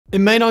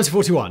In May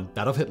 1941,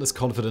 Adolf Hitler's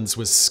confidence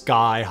was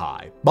sky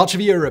high. Much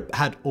of Europe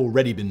had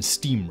already been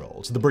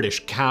steamrolled, the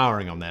British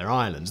cowering on their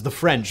islands, the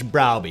French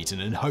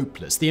browbeaten and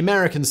hopeless, the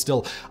Americans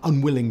still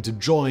unwilling to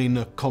join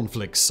a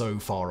conflict so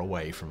far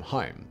away from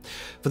home.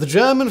 For the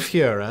German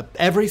Führer,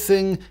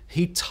 everything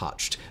he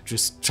touched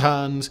just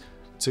turned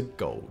to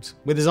gold.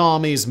 With his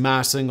armies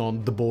massing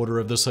on the border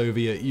of the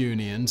Soviet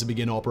Union to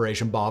begin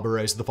Operation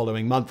Barbarossa the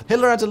following month,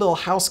 Hitler had a little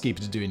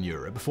housekeeping to do in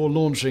Europe before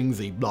launching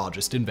the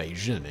largest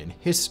invasion in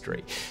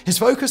history. His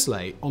focus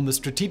lay on the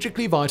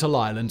strategically vital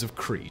island of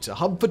Crete, a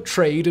hub for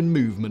trade and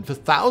movement for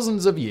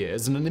thousands of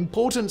years and an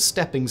important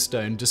stepping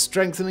stone to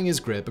strengthening his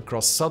grip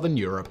across southern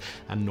Europe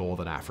and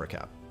northern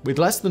Africa. With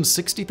less than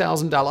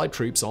 60,000 Allied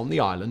troops on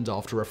the island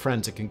after a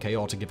frantic and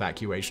chaotic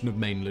evacuation of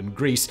mainland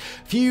Greece,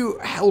 few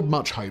held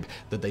much hope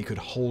that they could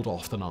hold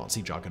off the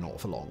Nazi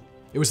juggernaut for long.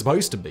 It was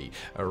supposed to be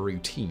a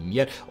routine,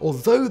 yet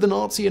although the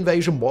Nazi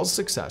invasion was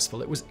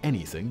successful, it was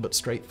anything but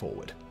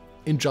straightforward.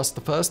 In just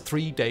the first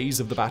 3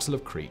 days of the Battle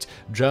of Crete,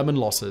 German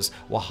losses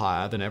were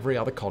higher than every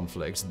other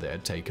conflict they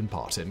had taken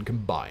part in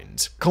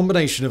combined.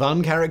 Combination of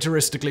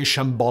uncharacteristically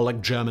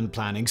shambolic German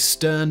planning,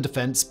 stern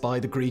defense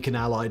by the Greek and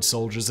Allied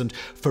soldiers, and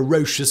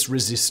ferocious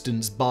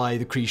resistance by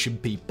the Cretan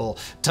people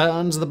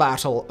turned the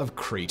Battle of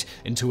Crete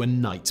into a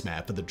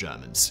nightmare for the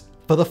Germans.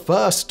 For the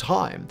first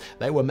time,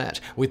 they were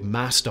met with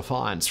mass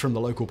defiance from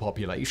the local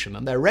population,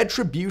 and their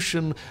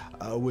retribution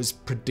was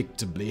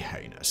predictably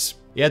heinous.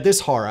 Yet this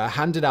horror,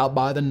 handed out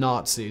by the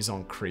Nazis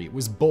on Crete,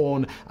 was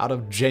born out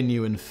of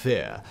genuine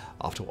fear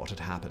after what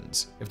had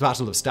happened. If the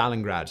Battle of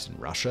Stalingrad in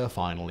Russia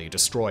finally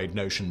destroyed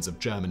notions of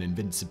German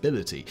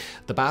invincibility,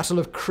 the Battle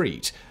of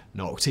Crete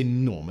knocked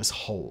enormous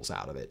holes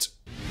out of it.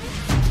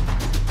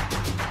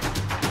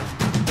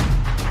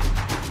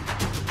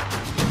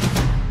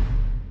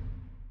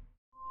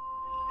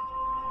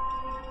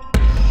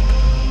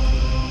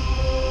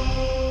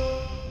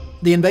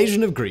 The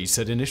invasion of Greece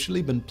had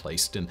initially been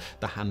placed in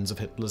the hands of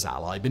Hitler's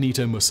ally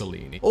Benito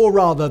Mussolini, or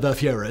rather the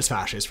Führer's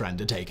fascist friend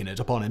had taken it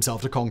upon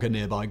himself to conquer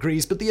nearby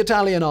Greece, but the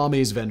Italian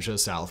army's venture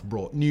south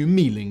brought new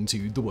meaning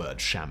to the word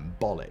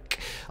shambolic.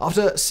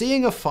 After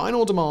seeing a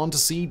final demand to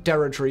cede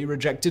territory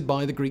rejected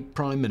by the Greek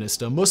Prime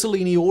Minister,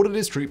 Mussolini ordered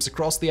his troops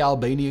across the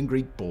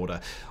Albanian-Greek border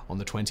on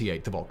the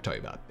 28th of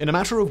October. In a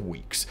matter of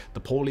weeks,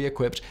 the poorly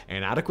equipped,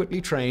 inadequately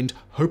trained,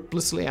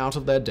 hopelessly out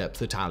of their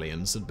depth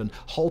Italians had been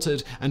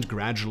halted and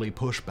gradually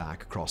pushed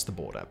back across the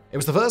border. It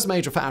was the first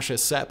major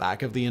fascist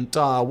setback of the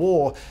entire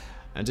war,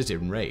 and it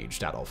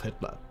enraged Adolf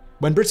Hitler.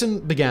 When Britain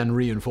began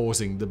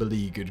reinforcing the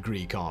beleaguered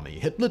Greek army,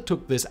 Hitler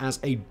took this as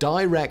a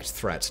direct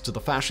threat to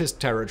the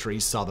fascist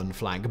territory's southern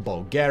flank,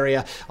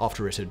 Bulgaria,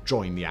 after it had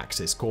joined the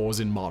Axis cause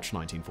in March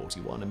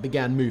 1941 and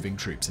began moving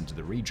troops into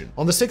the region.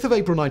 On the 6th of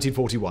April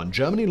 1941,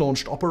 Germany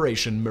launched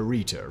Operation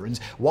Marita, and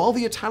while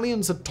the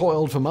Italians had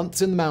toiled for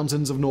months in the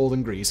mountains of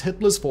northern Greece,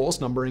 Hitler's force,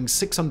 numbering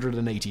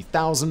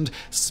 680,000,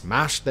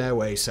 smashed their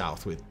way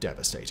south with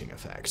devastating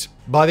effect.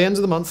 By the end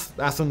of the month,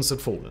 Athens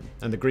had fallen,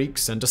 and the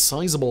Greeks and a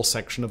sizable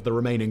section of the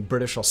remaining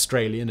British,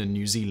 Australian, and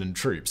New Zealand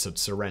troops had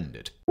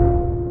surrendered.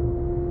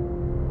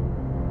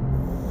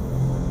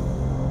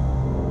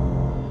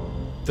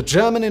 The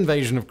German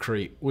invasion of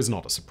Crete was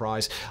not a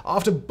surprise.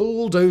 After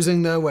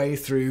bulldozing their way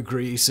through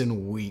Greece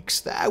in weeks,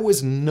 there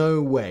was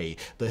no way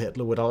that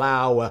Hitler would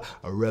allow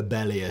a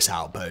rebellious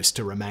outpost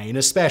to remain,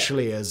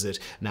 especially as it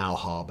now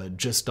harbored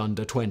just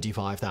under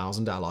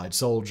 25,000 Allied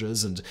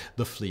soldiers and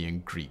the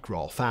fleeing Greek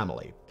royal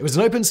family. It was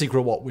an open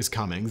secret what was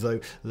coming, though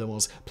there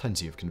was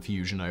plenty of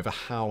confusion over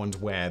how and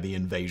where the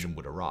invasion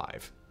would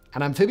arrive.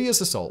 An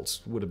amphibious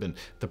assault would have been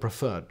the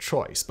preferred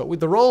choice, but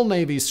with the Royal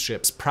Navy's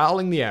ships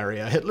prowling the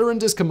area, Hitler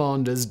and his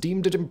commanders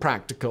deemed it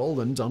impractical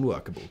and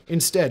unworkable.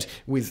 Instead,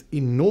 with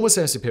enormous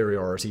air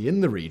superiority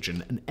in the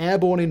region, an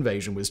airborne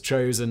invasion was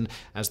chosen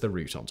as the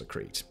route onto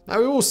Crete. Now,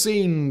 we've all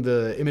seen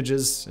the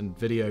images and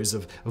videos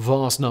of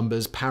vast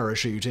numbers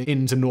parachuting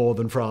into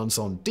northern France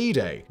on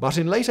D-Day, but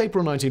in late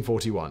April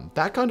 1941,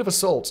 that kind of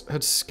assault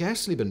had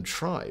scarcely been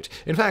tried.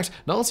 In fact,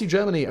 Nazi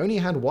Germany only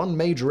had one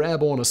major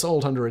airborne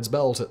assault under its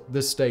belt at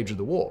this stage of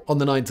the war. On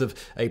the 9th of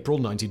April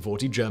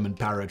 1940, German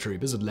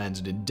paratroopers had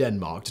landed in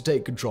Denmark to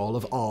take control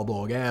of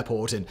Airborne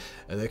Airport in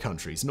the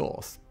country's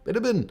north. It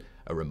had been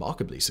a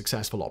remarkably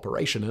successful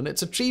operation, and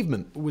its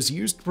achievement was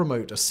used to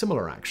promote a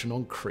similar action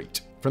on Crete.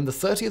 From the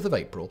 30th of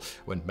April,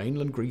 when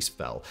mainland Greece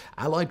fell,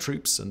 Allied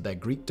troops and their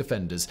Greek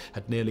defenders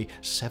had nearly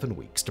 7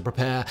 weeks to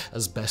prepare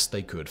as best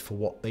they could for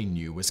what they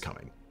knew was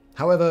coming.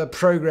 However,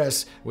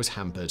 progress was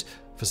hampered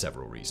for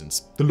several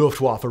reasons. The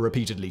Luftwaffe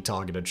repeatedly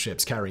targeted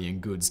ships carrying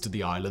goods to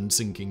the island,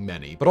 sinking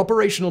many, but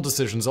operational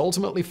decisions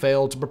ultimately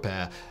failed to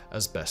prepare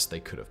as best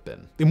they could have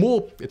been. In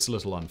war, it's a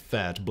little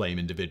unfair to blame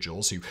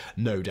individuals who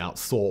no doubt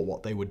thought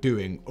what they were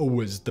doing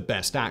was the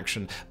best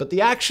action, but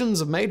the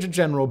actions of Major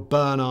General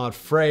Bernhard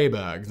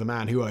Freyberg, the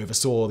man who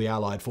oversaw the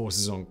Allied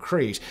forces on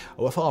Crete,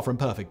 were far from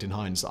perfect in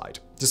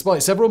hindsight.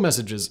 Despite several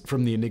messages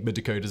from the Enigma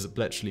decoders at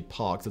Bletchley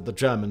Park that the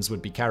Germans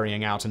would be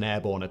carrying out an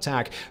airborne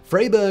attack,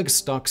 Freyberg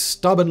stuck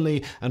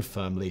stubbornly and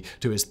firmly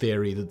to his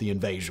theory that the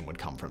invasion would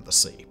come from the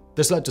sea.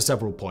 This led to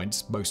several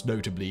points, most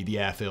notably the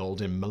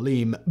airfield in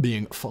Malim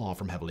being far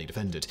from heavily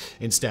defended.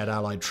 Instead,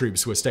 Allied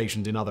troops were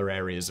stationed in other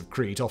areas of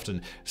Crete,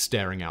 often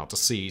staring out to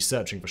sea,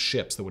 searching for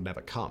ships that would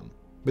never come.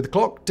 With the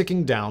clock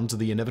ticking down to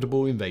the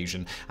inevitable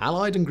invasion,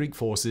 Allied and Greek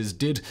forces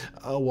did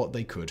what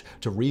they could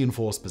to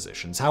reinforce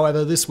positions.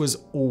 However, this was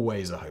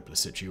always a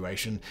hopeless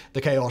situation. The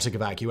chaotic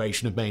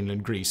evacuation of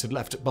mainland Greece had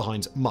left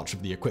behind much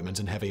of the equipment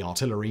and heavy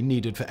artillery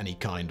needed for any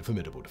kind of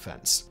formidable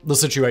defense. The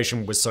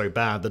situation was so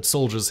bad that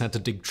soldiers had to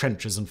dig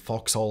trenches and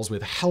foxholes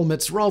with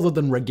helmets rather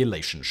than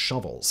regulation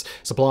shovels.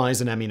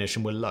 Supplies and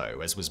ammunition were low,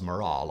 as was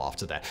morale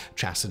after their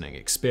chastening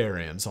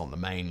experience on the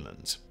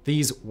mainland.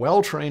 These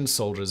well-trained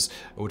soldiers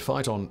would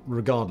fight on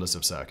regardless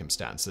of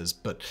circumstances,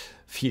 but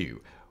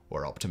few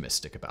were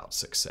optimistic about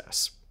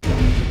success.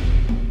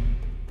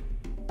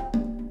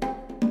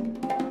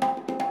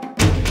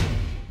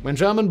 When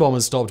German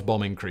bombers stopped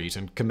bombing Crete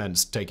and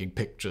commenced taking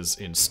pictures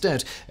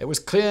instead, it was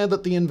clear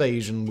that the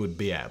invasion would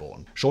be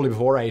airborne. Shortly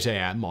before 8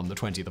 a.m. on the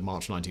 20th of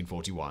March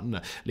 1941,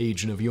 a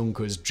legion of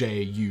Junkers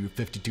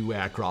Ju-52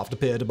 aircraft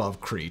appeared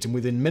above Crete, and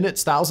within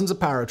minutes thousands of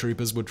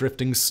paratroopers were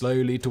drifting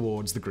slowly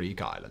towards the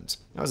Greek island.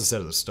 As I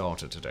said at the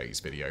start of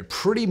today's video,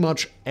 pretty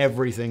much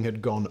everything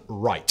had gone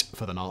right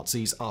for the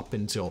Nazis up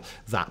until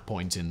that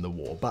point in the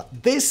war.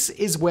 But this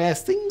is where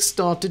things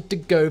started to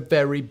go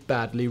very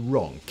badly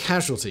wrong.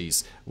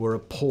 Casualties were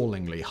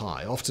appallingly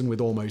high, often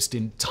with almost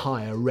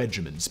entire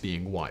regiments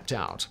being wiped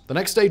out. The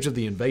next stage of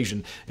the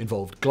invasion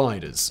involved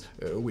gliders,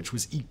 which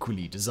was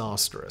equally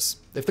disastrous.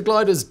 If the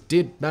gliders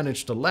did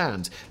manage to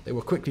land, they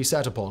were quickly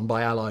set upon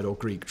by Allied or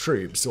Greek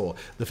troops, or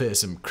the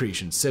fearsome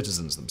Cretan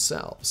citizens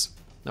themselves.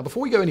 Now,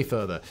 before we go any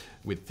further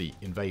with the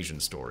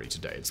invasion story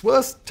today, it's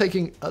worth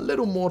taking a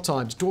little more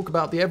time to talk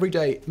about the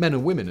everyday men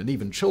and women and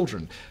even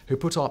children who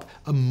put up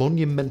a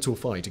monumental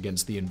fight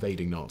against the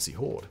invading Nazi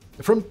horde.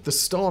 From the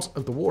start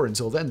of the war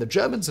until then, the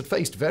Germans had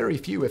faced very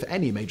few, if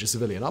any, major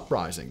civilian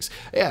uprisings.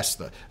 Yes,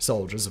 the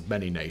soldiers of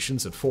many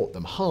nations had fought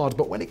them hard,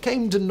 but when it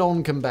came to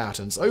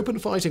non-combatants, open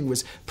fighting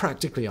was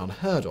practically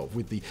unheard of,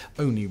 with the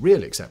only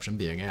real exception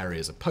being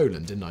areas of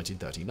Poland in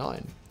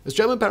 1939. As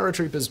German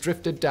paratroopers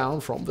drifted down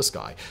from the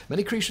sky,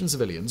 many Cretan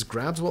civilians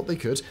grabbed what they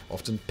could,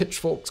 often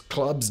pitchforks,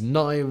 clubs,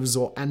 knives,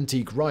 or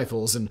antique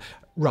rifles, and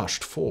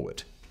rushed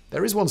forward.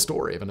 There is one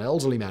story of an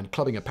elderly man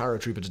clubbing a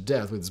paratrooper to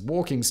death with his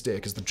walking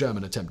stick as the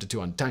German attempted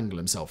to untangle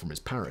himself from his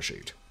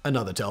parachute.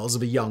 Another tells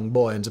of a young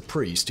boy and a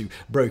priest who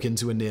broke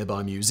into a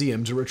nearby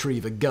museum to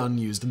retrieve a gun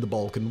used in the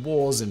Balkan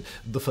Wars in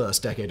the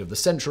first decade of the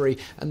century,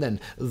 and then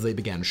they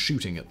began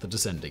shooting at the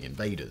descending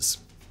invaders.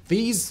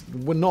 These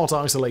were not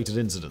isolated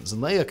incidents,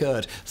 and they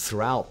occurred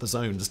throughout the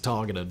zones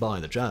targeted by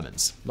the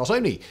Germans. Not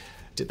only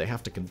did they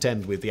have to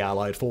contend with the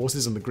Allied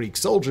forces and the Greek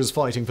soldiers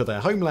fighting for their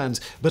homeland,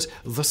 but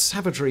the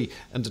savagery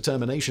and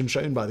determination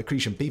shown by the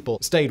Cretan people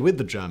stayed with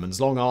the Germans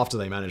long after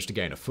they managed to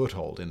gain a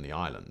foothold in the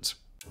island.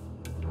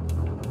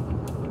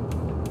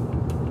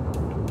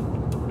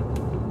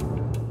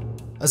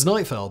 As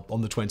night fell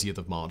on the 20th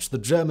of March, the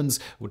Germans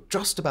were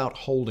just about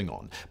holding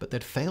on, but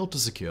they'd failed to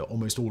secure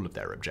almost all of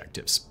their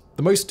objectives.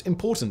 The most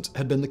important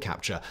had been the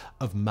capture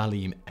of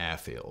Malim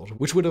airfield,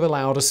 which would have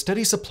allowed a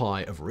steady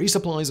supply of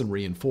resupplies and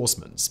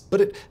reinforcements,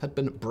 but it had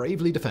been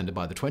bravely defended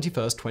by the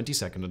 21st,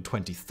 22nd, and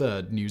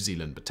 23rd New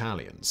Zealand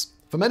battalions.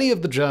 For many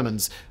of the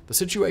Germans, the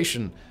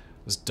situation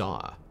was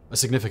dire. A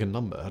significant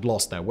number had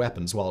lost their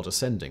weapons while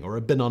descending, or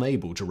had been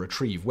unable to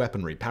retrieve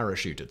weaponry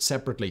parachuted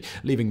separately,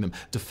 leaving them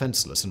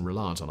defenseless and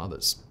reliant on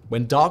others.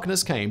 When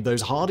darkness came,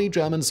 those hardy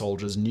German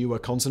soldiers knew a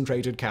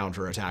concentrated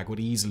counterattack would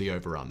easily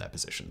overrun their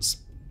positions.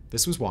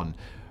 This was one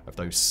of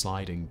those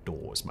sliding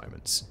doors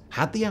moments.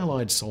 Had the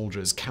Allied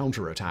soldiers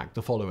counterattacked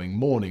the following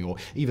morning or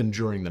even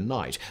during the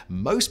night,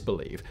 most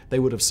believe they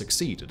would have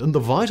succeeded, and the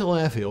vital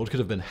airfield could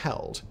have been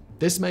held.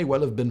 This may well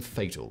have been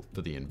fatal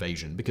for the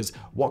invasion, because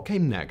what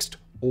came next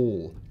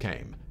all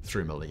came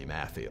through Malim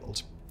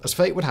airfield. As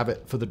fate would have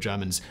it for the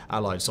Germans,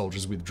 Allied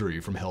soldiers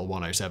withdrew from Hill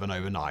 107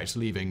 overnight,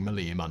 leaving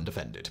Malim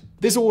undefended.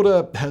 This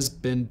order has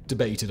been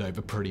debated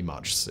over pretty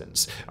much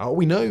since.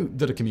 We know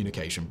that a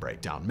communication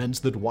breakdown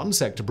meant that one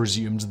sector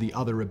presumed the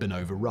other had been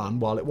overrun,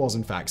 while it was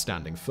in fact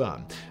standing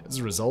firm. As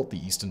a result,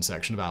 the eastern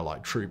section of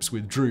Allied troops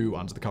withdrew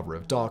under the cover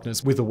of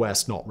darkness, with the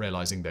west not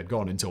realizing they'd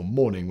gone until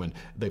morning, when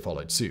they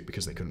followed suit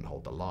because they couldn't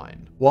hold the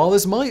line. While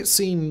this might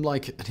seem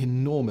like an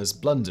enormous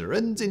blunder,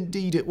 and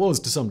indeed it was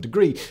to some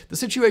degree, the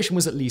situation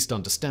was at least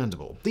understandable.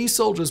 These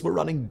soldiers were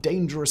running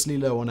dangerously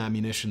low on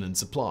ammunition and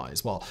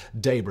supplies, while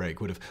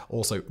daybreak would have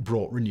also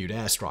brought renewed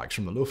airstrikes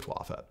from the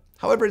Luftwaffe.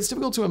 However, it's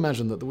difficult to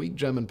imagine that the weak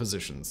German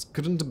positions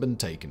couldn't have been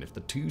taken if the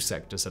two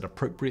sectors had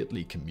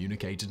appropriately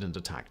communicated and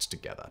attacked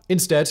together.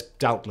 Instead,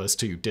 doubtless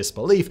to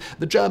disbelief,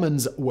 the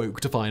Germans woke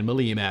to find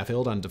Malim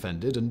airfield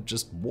undefended and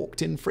just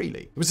walked in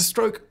freely. It was a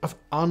stroke of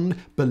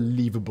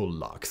unbelievable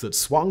luck that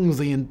swung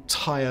the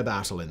entire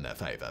battle in their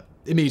favor.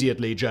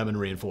 Immediately, German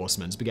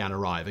reinforcements began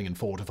arriving and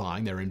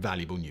fortifying their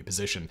invaluable new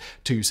position.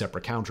 2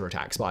 separate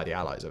counterattacks by the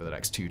Allies over the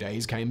next 2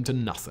 days came to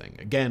nothing,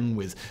 again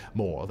with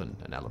more than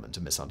an element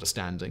of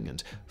misunderstanding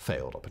and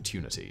failed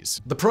opportunities.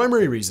 The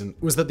primary reason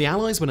was that the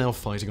Allies were now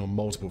fighting on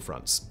multiple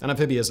fronts. An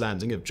amphibious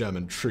landing of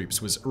German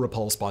troops was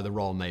repulsed by the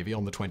Royal Navy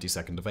on the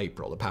 22nd of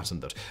April, a pattern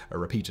that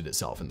repeated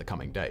itself in the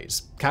coming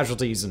days.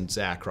 Casualties and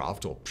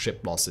aircraft or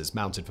ship losses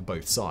mounted for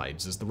both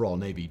sides as the Royal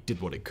Navy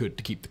did what it could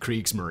to keep the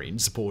Kriegsmarine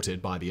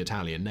supported by the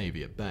Italian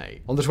Navy at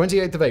bay. On the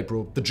 28th of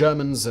April, the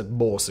Germans had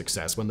more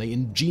success when they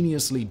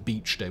ingeniously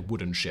beached a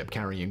wooden ship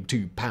carrying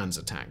 2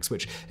 Panzer tanks,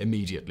 which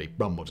immediately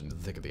rumbled into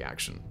the thick of the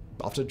action.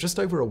 After just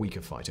over a week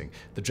of fighting,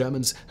 the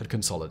Germans had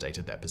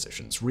consolidated their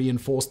positions,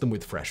 reinforced them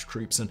with fresh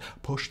troops, and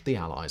pushed the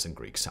Allies and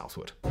Greeks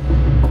southward.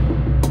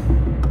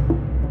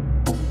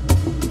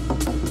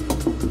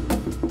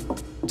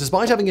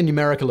 Despite having a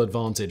numerical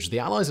advantage, the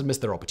Allies had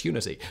missed their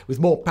opportunity. With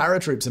more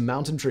paratroops and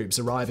mountain troops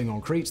arriving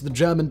on Crete, the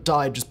German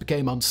tide just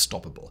became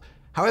unstoppable.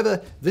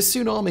 However, this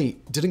tsunami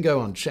didn't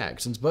go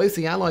unchecked, and both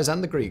the Allies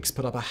and the Greeks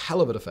put up a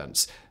hell of a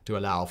defense to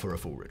allow for a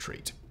full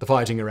retreat. The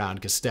fighting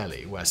around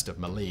Castelli, west of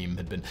Maleme,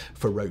 had been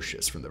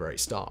ferocious from the very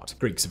start.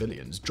 Greek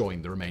civilians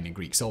joined the remaining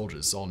Greek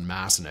soldiers en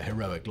masse in a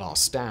heroic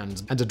last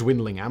stand, and a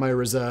dwindling ammo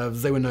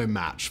reserve, they were no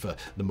match for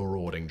the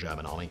marauding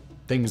German army.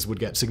 Things would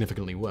get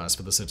significantly worse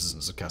for the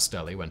citizens of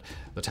Castelli when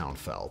the town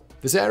fell.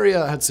 This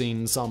area had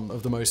seen some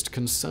of the most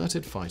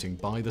concerted fighting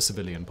by the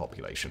civilian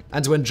population.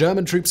 And when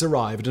German troops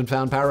arrived and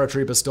found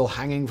paratroopers still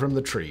hanging from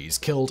the trees,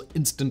 killed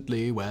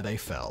instantly where they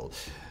fell,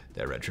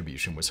 their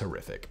retribution was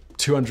horrific.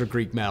 200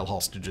 Greek male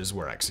hostages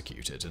were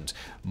executed, and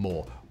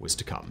more was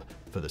to come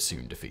for the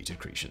soon-defeated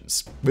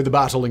Cretans. With the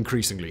battle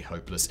increasingly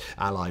hopeless,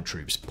 Allied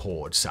troops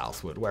poured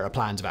southward, where a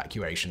planned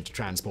evacuation to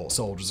transport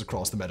soldiers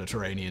across the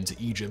Mediterranean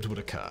to Egypt would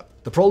occur.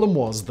 The problem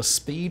was the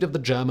speed of the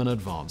German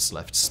advance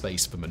left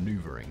space for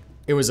maneuvering.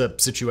 It was a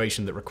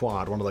situation that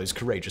required one of those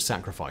courageous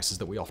sacrifices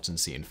that we often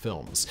see in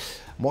films.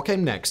 And what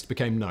came next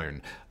became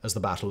known as the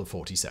Battle of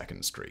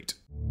 42nd Street.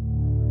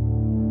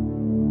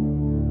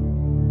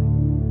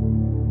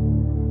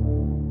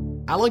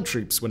 Allied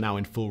troops were now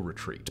in full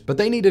retreat, but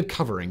they needed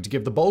covering to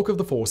give the bulk of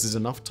the forces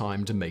enough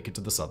time to make it to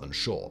the southern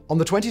shore. On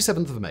the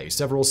 27th of May,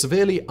 several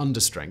severely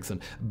understrength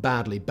and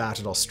badly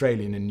battered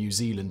Australian and New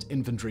Zealand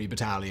infantry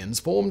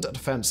battalions formed a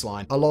defense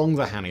line along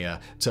the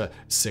Hania to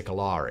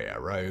Sicallaria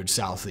Road,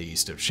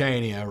 southeast of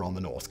Chania on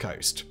the north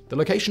coast. The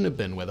location had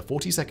been where the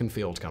 42nd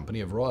Field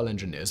Company of Royal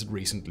Engineers had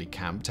recently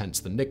camped, hence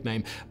the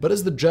nickname, but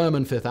as the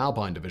German 5th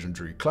Alpine Division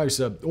drew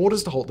closer,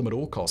 orders to halt them at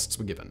all costs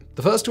were given.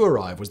 The first to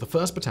arrive was the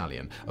 1st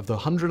Battalion of the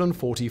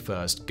 141st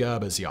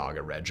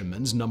Gerbesjager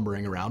Regiment,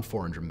 numbering around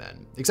 400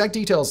 men. Exact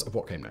details of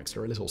what came next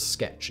are a little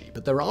sketchy,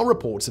 but there are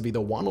reports of either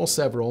one or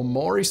several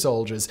Maori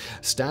soldiers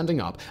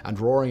standing up and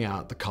roaring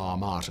out the Ka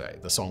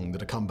Mate, the song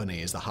that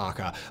accompanies the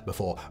haka,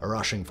 before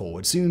rushing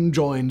forward, soon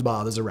joined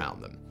by others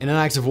around them. In an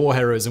act of war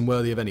heroism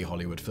worthy of any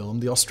Hollywood film,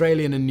 the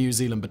Australian and New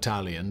Zealand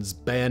battalions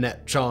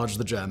bayonet charged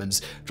the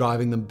Germans,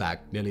 driving them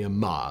back nearly a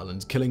mile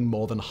and killing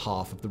more than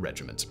half of the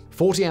regiment.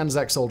 40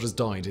 Anzac soldiers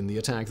died in the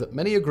attack that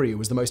many agree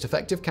was the most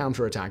effective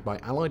counterattack by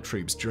Allied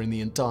troops during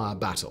the entire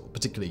battle,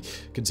 particularly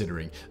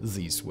considering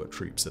these were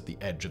troops at the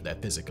edge of their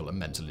physical and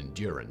mental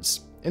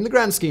endurance. In the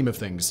grand scheme of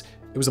things,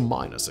 it was a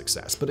minor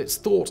success, but it's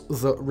thought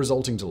the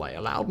resulting delay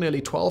allowed nearly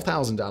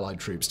 12,000 Allied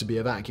troops to be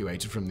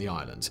evacuated from the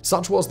island.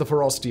 Such was the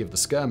ferocity of the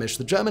skirmish,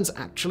 the Germans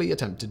actually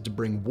attempted to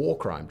bring war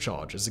crime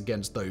charges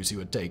against those who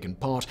had taken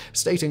part,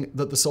 stating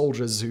that the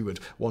soldiers who had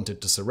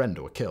wanted to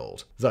surrender were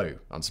killed. Though,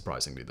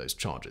 unsurprisingly, those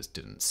charges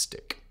didn't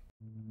stick.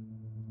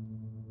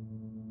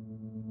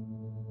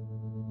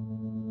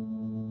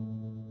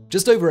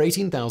 Just over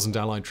 18,000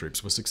 Allied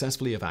troops were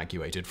successfully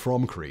evacuated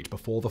from Crete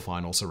before the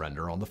final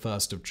surrender on the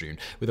 1st of June,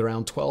 with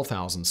around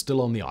 12,000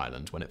 still on the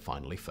island when it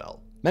finally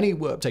fell. Many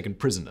were taken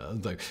prisoner,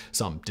 though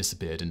some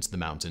disappeared into the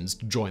mountains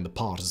to join the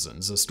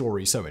partisans, a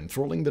story so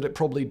enthralling that it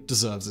probably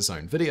deserves its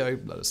own video.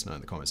 Let us know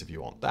in the comments if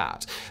you want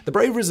that. The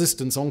brave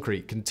resistance on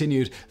Crete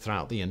continued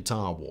throughout the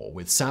entire war,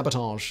 with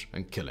sabotage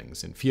and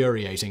killings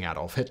infuriating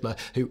Adolf Hitler,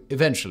 who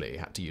eventually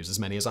had to use as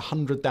many as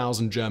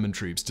 100,000 German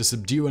troops to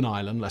subdue an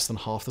island less than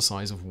half the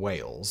size of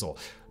Wales, or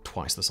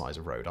twice the size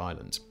of Rhode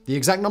Island. The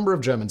exact number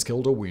of Germans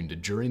killed or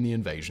wounded during the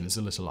invasion is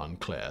a little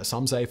unclear.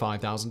 Some say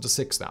 5,000 to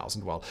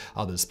 6,000, while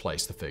others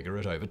place the figure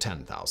at over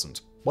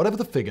 10,000. Whatever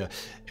the figure,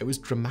 it was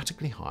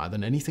dramatically higher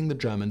than anything the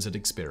Germans had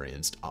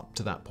experienced up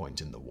to that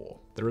point in the war.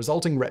 The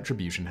resulting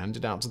retribution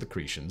handed out to the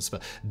Cretans for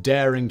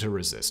daring to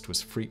resist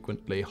was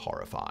frequently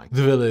horrifying.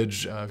 The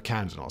village of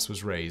Kandanos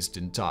was razed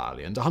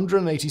entirely, and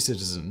 180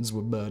 citizens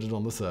were murdered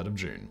on the 3rd of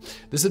June.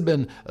 This had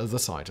been the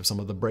site of some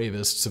of the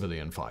bravest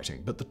civilian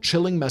fighting, but the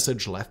chilling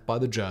message left by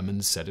the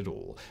Germans said it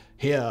all.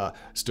 Here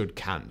stood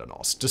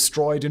Kandanos,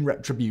 destroyed in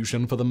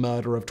retribution for the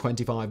murder of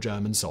 25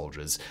 German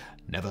soldiers,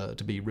 never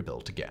to be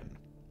rebuilt again.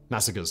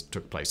 Massacres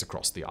took place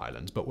across the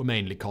island, but were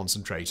mainly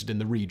concentrated in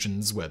the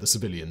regions where the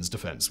civilians'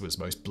 defense was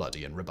most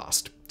bloody and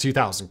robust.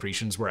 2,000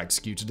 Cretans were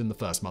executed in the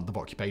first month of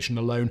occupation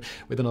alone,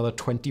 with another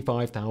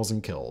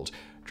 25,000 killed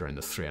during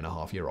the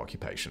 3.5-year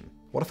occupation.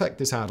 What effect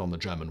this had on the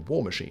German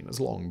war machine has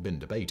long been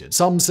debated.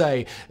 Some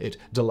say it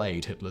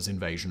delayed Hitler's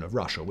invasion of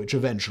Russia, which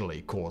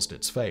eventually caused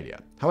its failure.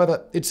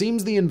 However, it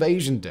seems the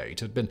invasion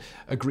date had been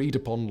agreed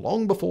upon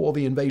long before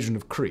the invasion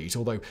of Crete,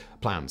 although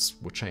plans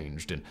were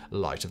changed in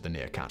light of the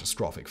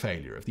near-catastrophic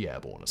failure of the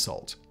airborne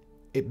assault.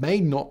 It may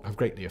not have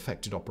greatly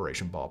affected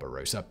Operation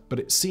Barbarossa, but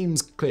it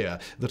seems clear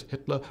that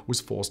Hitler was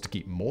forced to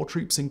keep more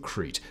troops in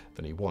Crete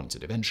than he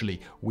wanted,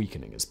 eventually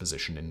weakening his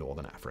position in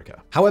northern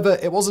Africa. However,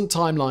 it wasn't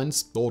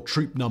timelines or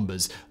troop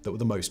numbers that were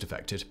the most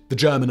affected. The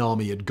German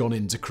army had gone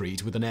into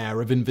Crete with an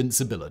air of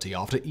invincibility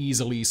after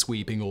easily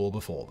sweeping all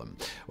before them.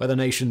 Whether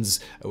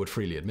nations would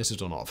freely admit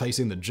it or not,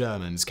 facing the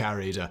Germans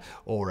carried an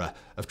aura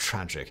of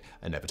tragic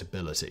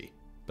inevitability.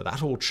 But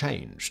that all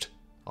changed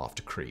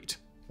after Crete.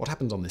 What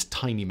happened on this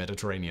tiny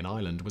Mediterranean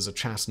island was a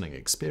chastening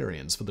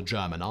experience for the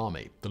German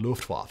army, the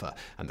Luftwaffe,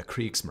 and the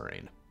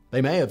Kriegsmarine.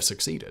 They may have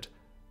succeeded,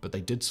 but they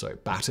did so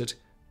battered,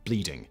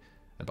 bleeding,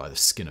 and by the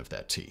skin of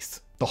their teeth.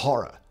 The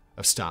horror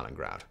of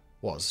Stalingrad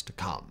was to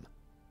come,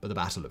 but the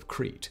Battle of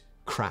Crete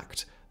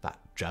cracked that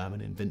German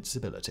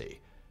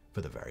invincibility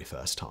for the very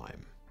first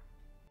time.